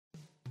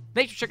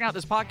Thanks for checking out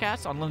this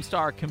podcast on Lone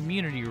Star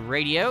Community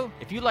Radio.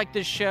 If you like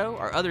this show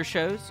or other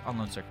shows on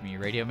Lone Star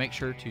Community Radio, make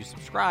sure to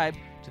subscribe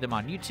to them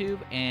on YouTube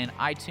and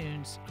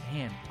iTunes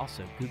and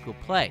also Google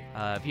Play.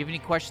 If you have any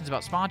questions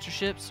about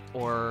sponsorships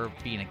or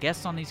being a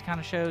guest on these kind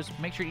of shows,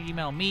 make sure you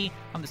email me.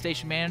 I'm the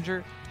station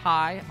manager.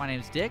 Hi, my name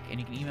is Dick, and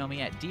you can email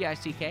me at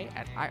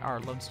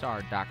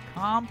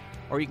dick@irlonestar.com,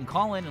 or you can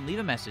call in and leave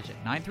a message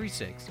at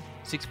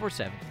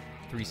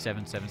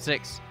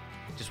 936-647-3776.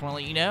 Just want to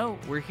let you know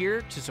we're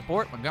here to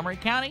support Montgomery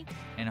County,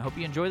 and I hope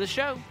you enjoy the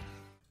show.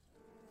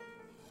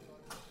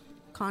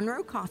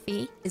 Conroe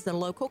Coffee is a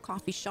local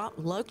coffee shop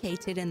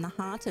located in the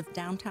heart of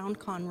downtown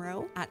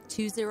Conroe at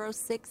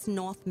 206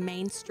 North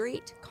Main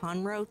Street,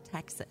 Conroe,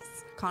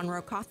 Texas.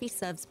 Conroe Coffee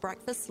serves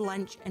breakfast,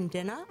 lunch, and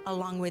dinner,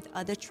 along with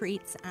other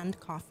treats and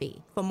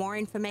coffee. For more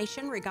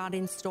information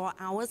regarding store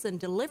hours and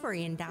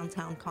delivery in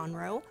downtown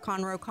Conroe,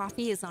 Conroe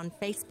Coffee is on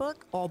Facebook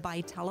or by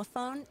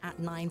telephone at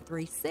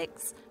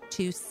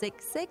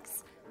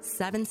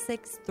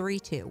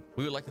 936-266-7632.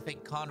 We would like to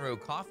thank Conroe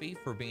Coffee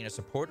for being a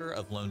supporter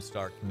of Lone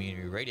Star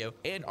Community Radio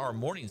and our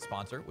morning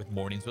sponsor with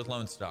Mornings with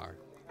Lone Star.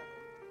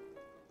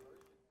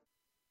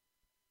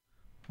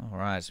 All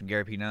right, some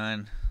Gary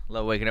P9.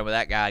 Love waking up with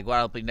that guy.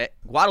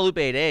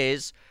 Guadalupe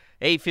Days,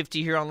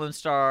 8:50 here on Lone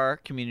Star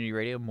Community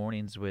Radio,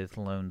 Mornings with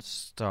Lone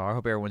Star.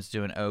 Hope everyone's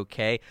doing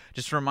okay.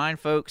 Just to remind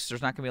folks,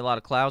 there's not going to be a lot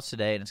of clouds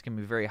today, and it's going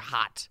to be very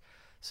hot.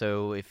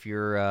 So if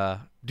you're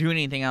doing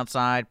anything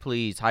outside,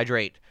 please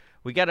hydrate.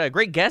 We got a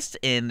great guest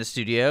in the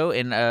studio,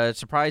 and a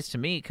surprise to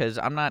me because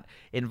I'm not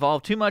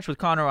involved too much with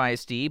Conroe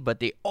ISD, but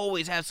they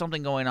always have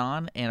something going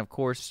on, and of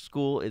course,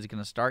 school is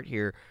going to start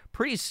here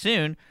pretty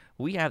soon.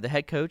 We have the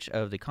head coach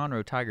of the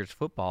Conroe Tigers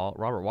football,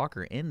 Robert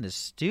Walker, in the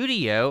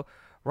studio.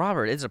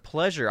 Robert, it's a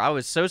pleasure. I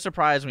was so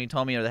surprised when you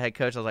told me you're the head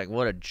coach. I was like,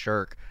 what a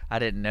jerk. I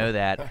didn't know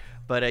that.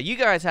 But you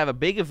guys have a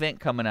big event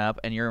coming up,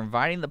 and you're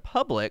inviting the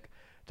public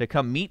to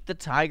come meet the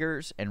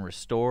Tigers and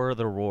restore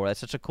the roar.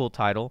 That's such a cool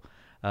title.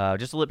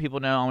 Just to let people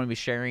know, I'm going to be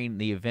sharing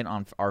the event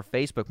on our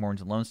Facebook, Mornings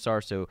with Lone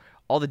Star. So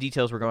all the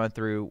details we're going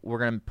through, we're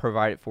going to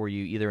provide it for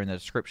you either in the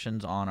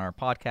descriptions on our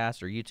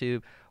podcast or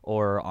YouTube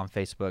or on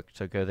Facebook.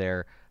 So go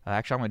there.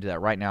 Actually, I'm going to do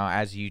that right now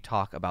as you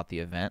talk about the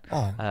event.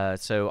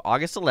 So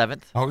August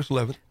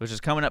 11th. Which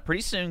is coming up pretty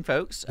soon,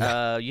 folks.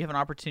 Yeah. You have an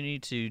opportunity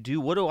to do.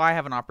 What do I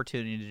have an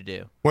opportunity to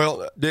do?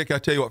 Well, Dick, I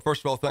tell you what,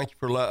 first of all, thank you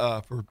for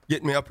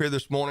getting me up here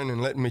this morning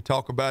and letting me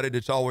talk about it.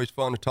 It's always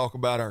fun to talk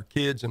about our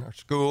kids and our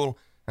school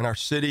and our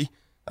city.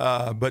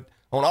 But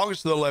on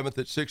August the 11th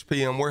at 6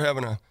 p.m., we're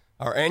having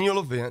our annual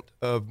event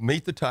of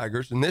Meet the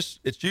Tigers. And it's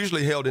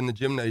usually held in the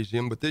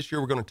gymnasium, but this year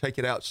we're going to take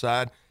it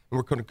outside. And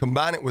we're going to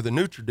combine it with a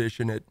new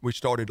tradition that we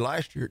started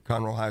last year at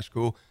Conroe High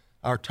School,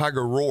 our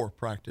Tiger Roar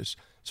practice.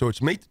 So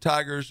it's Meet the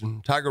Tigers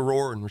and Tiger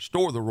Roar and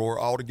Restore the Roar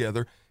all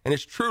together, and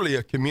it's truly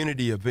a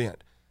community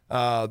event.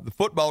 The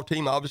football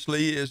team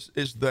obviously is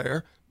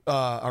there.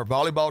 Our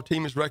volleyball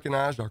team is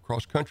recognized. Our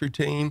cross-country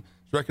team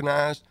is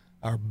recognized.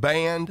 Our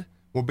band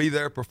will be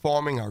there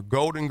performing. Our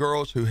Golden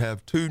Girls, who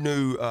have two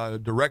new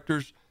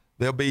directors,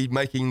 they'll be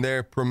making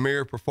their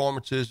premiere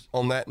performances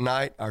on that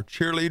night. Our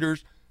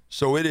cheerleaders.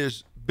 So it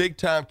is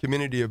big-time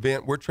community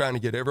event. We're trying to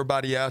get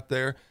everybody out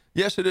there.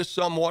 Yes, it is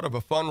somewhat of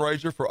a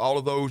fundraiser for all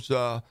of those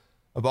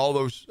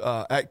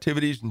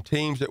activities and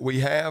teams that we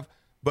have,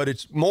 but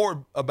it's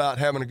more about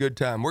having a good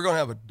time. We're going to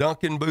have a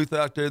dunking booth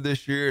out there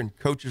this year, and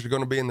coaches are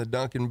going to be in the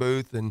dunking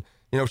booth. And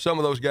some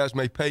of those guys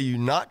may pay you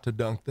not to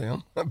dunk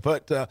them,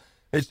 but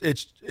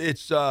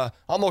it's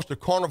almost a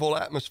carnival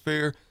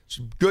atmosphere. It's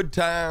good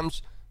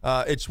times.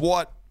 It's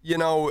what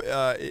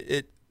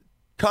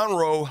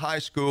Conroe High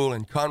School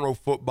and Conroe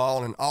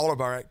football and all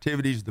of our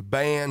activities, the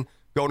band,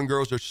 Golden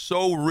Girls, are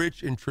so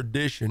rich in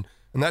tradition.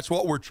 And that's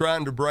what we're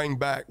trying to bring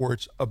back, where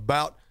it's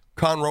about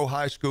Conroe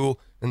High School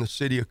and the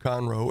city of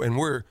Conroe. And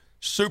we're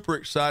super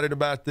excited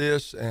about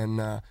this. And,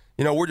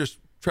 we're just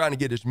trying to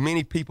get as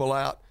many people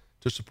out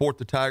to support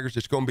the Tigers.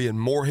 It's going to be in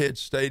Moorhead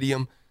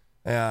Stadium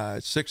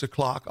at 6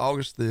 o'clock,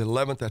 August the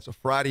 11th. That's a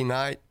Friday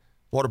night.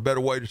 What a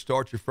better way to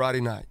start your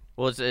Friday night.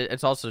 Well,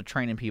 it's also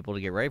training people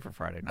to get ready for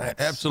Friday night.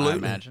 Absolutely.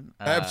 I imagine.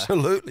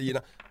 Absolutely.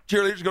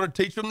 Cheerleaders are going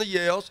to teach them the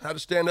yells, how to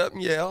stand up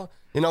and yell,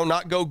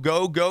 not go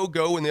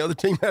when the other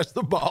team has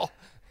the ball,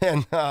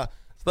 and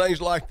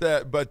things like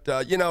that. But,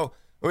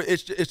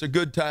 it's a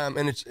good time,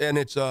 and it's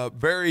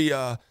very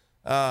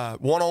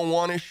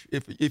one-on-one-ish,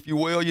 if you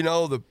will.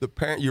 The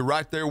parent, you're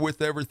right there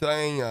with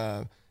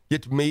everything.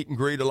 Get to meet and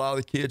greet a lot of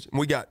the kids. And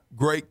we got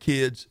great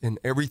kids in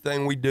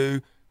everything we do.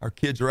 Our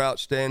kids are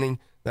outstanding.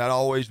 I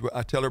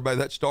tell everybody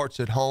that starts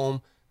at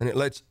home, and it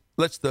lets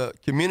the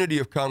community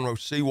of Conroe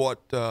see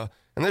what the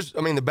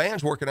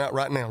band's working out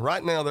right now.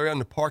 Right now they're in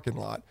the parking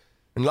lot,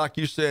 and like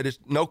you said, it's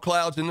no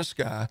clouds in the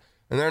sky,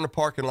 and they're in the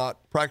parking lot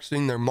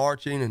practicing. They're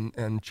marching,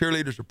 and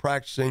cheerleaders are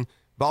practicing.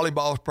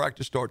 Volleyball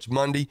practice starts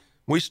Monday.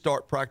 We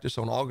start practice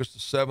on August the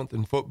 7th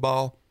in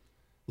football.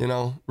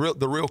 The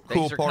real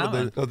cool part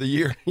of the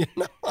year.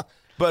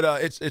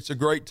 But it's a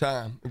great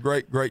time, a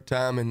great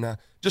time, and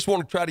just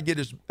want to try to get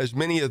as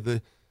many of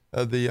the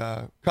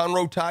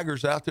Conroe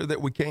Tigers out there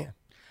that we can.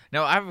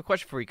 Now, I have a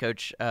question for you,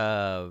 Coach.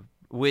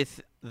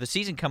 With the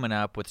season coming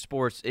up with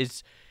sports,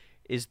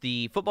 is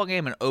the football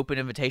game an open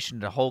invitation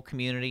to the whole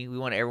community? We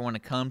want everyone to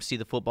come see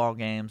the football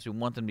games. We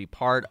want them to be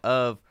part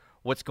of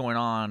what's going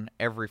on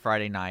every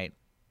Friday night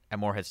at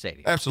Morehead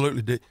Stadium.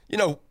 Absolutely, Dick. You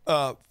know,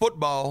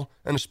 football,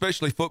 and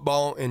especially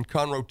football in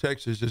Conroe,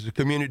 Texas, is a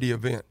community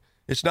event.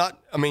 It's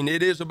not – I mean,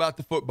 it is about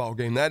the football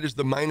game. That is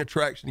the main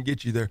attraction to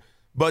get you there.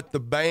 But the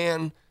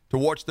band, to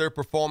watch their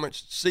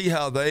performance, see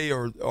how they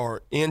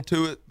are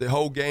into it, the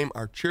whole game,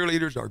 our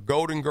cheerleaders, our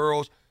Golden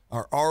Girls,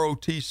 our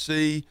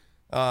ROTC,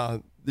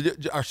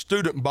 our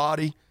student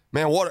body.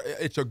 Man,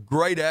 it's a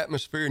great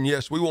atmosphere. And,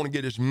 yes, we want to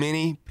get as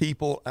many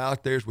people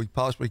out there as we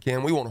possibly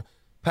can. We want to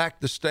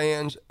pack the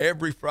stands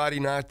every Friday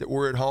night that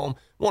we're at home.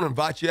 We want to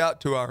invite you out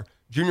to our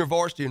junior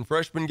varsity and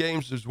freshman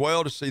games as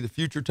well to see the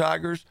future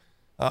Tigers.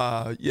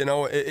 You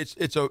know,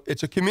 it's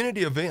a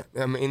community event.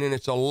 I mean, and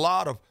it's a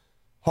lot of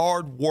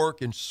hard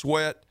work and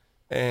sweat,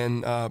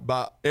 and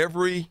by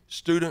every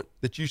student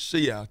that you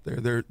see out there,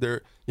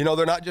 they're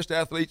not just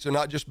athletes, they're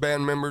not just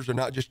band members, they're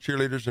not just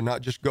cheerleaders, they're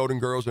not just Golden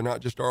Girls, they're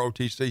not just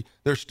ROTC.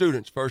 They're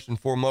students first and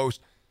foremost,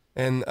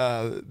 and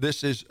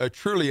this is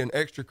truly an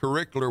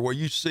extracurricular where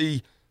you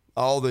see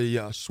all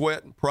the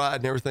sweat and pride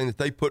and everything that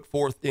they put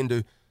forth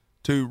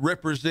to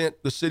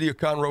represent the city of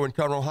Conroe and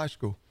Conroe High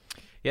School.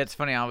 Yeah, it's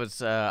funny.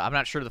 I'm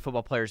not sure of the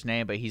football player's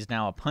name, but he's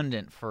now a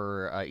pundit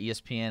for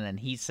ESPN, and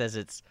he says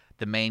it's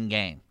the main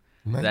game.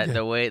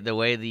 The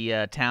way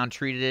the town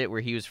treated it, where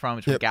he was from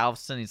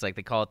Galveston, he's like,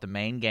 they call it the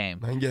main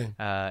game. Main game.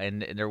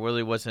 And there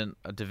really wasn't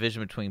a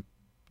division between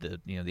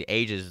the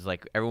ages. It's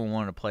like everyone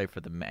wanted to play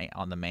for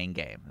on the main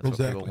game. That's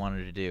what people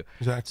wanted to do.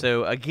 Exactly.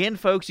 So again,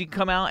 folks, you can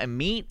come out and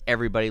meet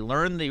everybody,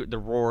 learn the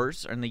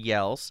roars and the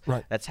yells.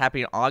 Right. That's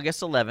happening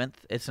August 11th.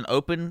 It's an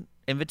open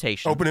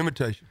invitation. Open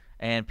invitation.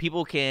 And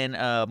people can,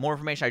 more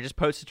information, I just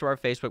posted to our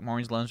Facebook,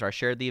 Mornings Lone Star. I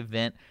shared the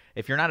event.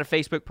 If you're not a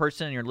Facebook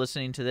person and you're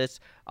listening to this,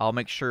 I'll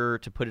make sure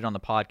to put it on the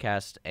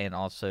podcast and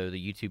also the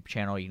YouTube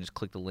channel. You can just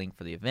click the link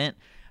for the event.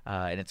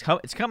 And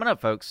it's coming up,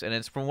 folks. And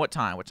it's from what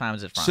time? What time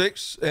is it from?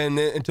 6 and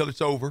then until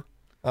it's over.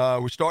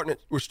 We're starting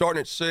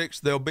at 6.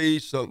 There'll be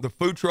the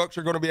food trucks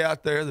are going to be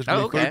out there. There's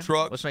going to be food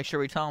trucks. Let's make sure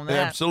we tell them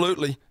that.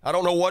 Absolutely. I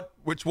don't know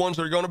which ones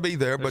are going to be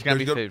there, but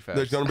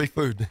there's going to be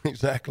food.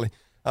 Exactly.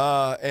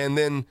 And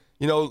then,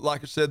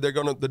 like I said,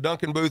 the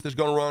Duncan booth is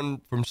going to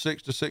run from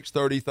 6 to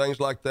 6:30, things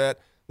like that.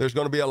 There's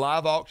going to be a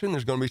live auction.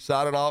 There's going to be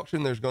silent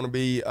auction. There's going to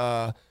be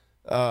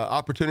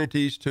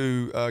opportunities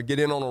to get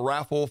in on a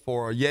raffle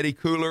for a Yeti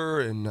cooler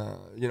and,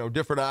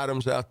 different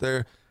items out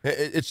there.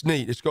 It's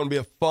neat. It's going to be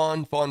a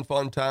fun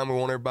time. We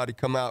want everybody to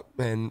come out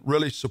and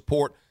really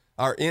support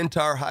our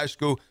entire high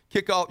school.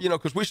 Kickoff,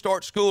 because we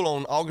start school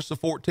on August the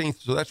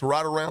 14th, so that's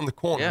right around the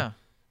corner. Yeah.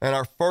 And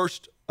our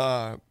first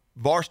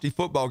varsity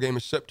football game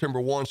is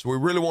September 1, so we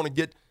really want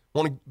to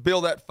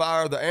build that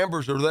fire. The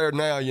Ambers are there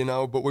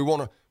now, but we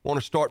want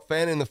to start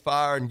fanning the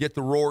fire and get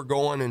the roar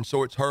going, and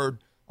so it's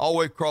heard all the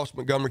way across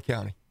Montgomery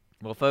County.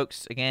 Well,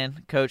 folks,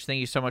 again, Coach, thank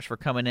you so much for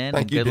coming in.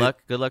 Thank you, good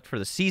luck. Good luck for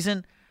the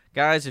season.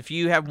 Guys, if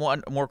you have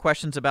more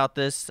questions about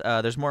this,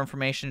 there's more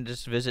information.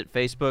 Just visit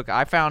Facebook.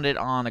 I found it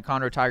on the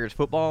Conroe Tigers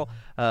football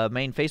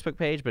main Facebook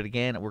page, but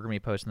again, we're going to be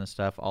posting this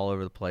stuff all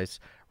over the place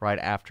right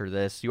after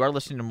this. You are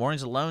listening to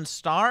Mornings of Lone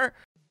Star.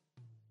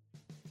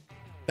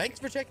 Thanks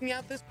for checking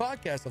out this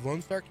podcast of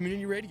Lone Star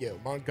Community Radio,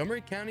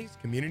 Montgomery County's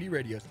community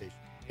radio station.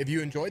 If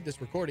you enjoyed this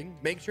recording,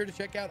 make sure to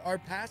check out our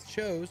past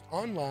shows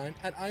online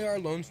at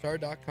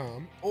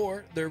irlonestar.com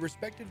or their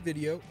respective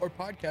video or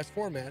podcast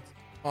formats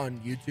on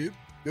YouTube,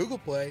 Google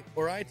Play,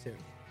 or iTunes.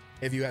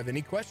 If you have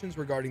any questions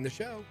regarding the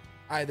show,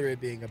 either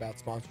it being about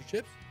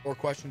sponsorships or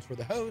questions for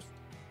the host,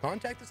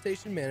 contact the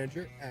station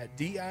manager at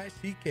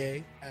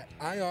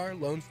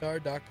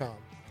dick@irlonestar.com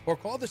or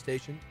call the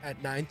station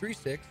at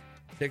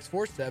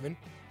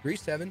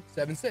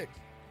 936-647-3776.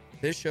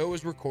 This show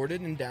was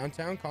recorded in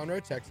downtown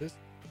Conroe, Texas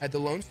at the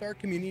Lone Star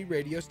Community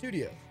Radio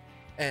Studios,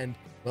 and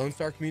Lone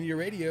Star Community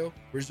Radio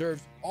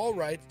reserves all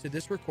rights to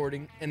this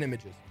recording and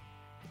images.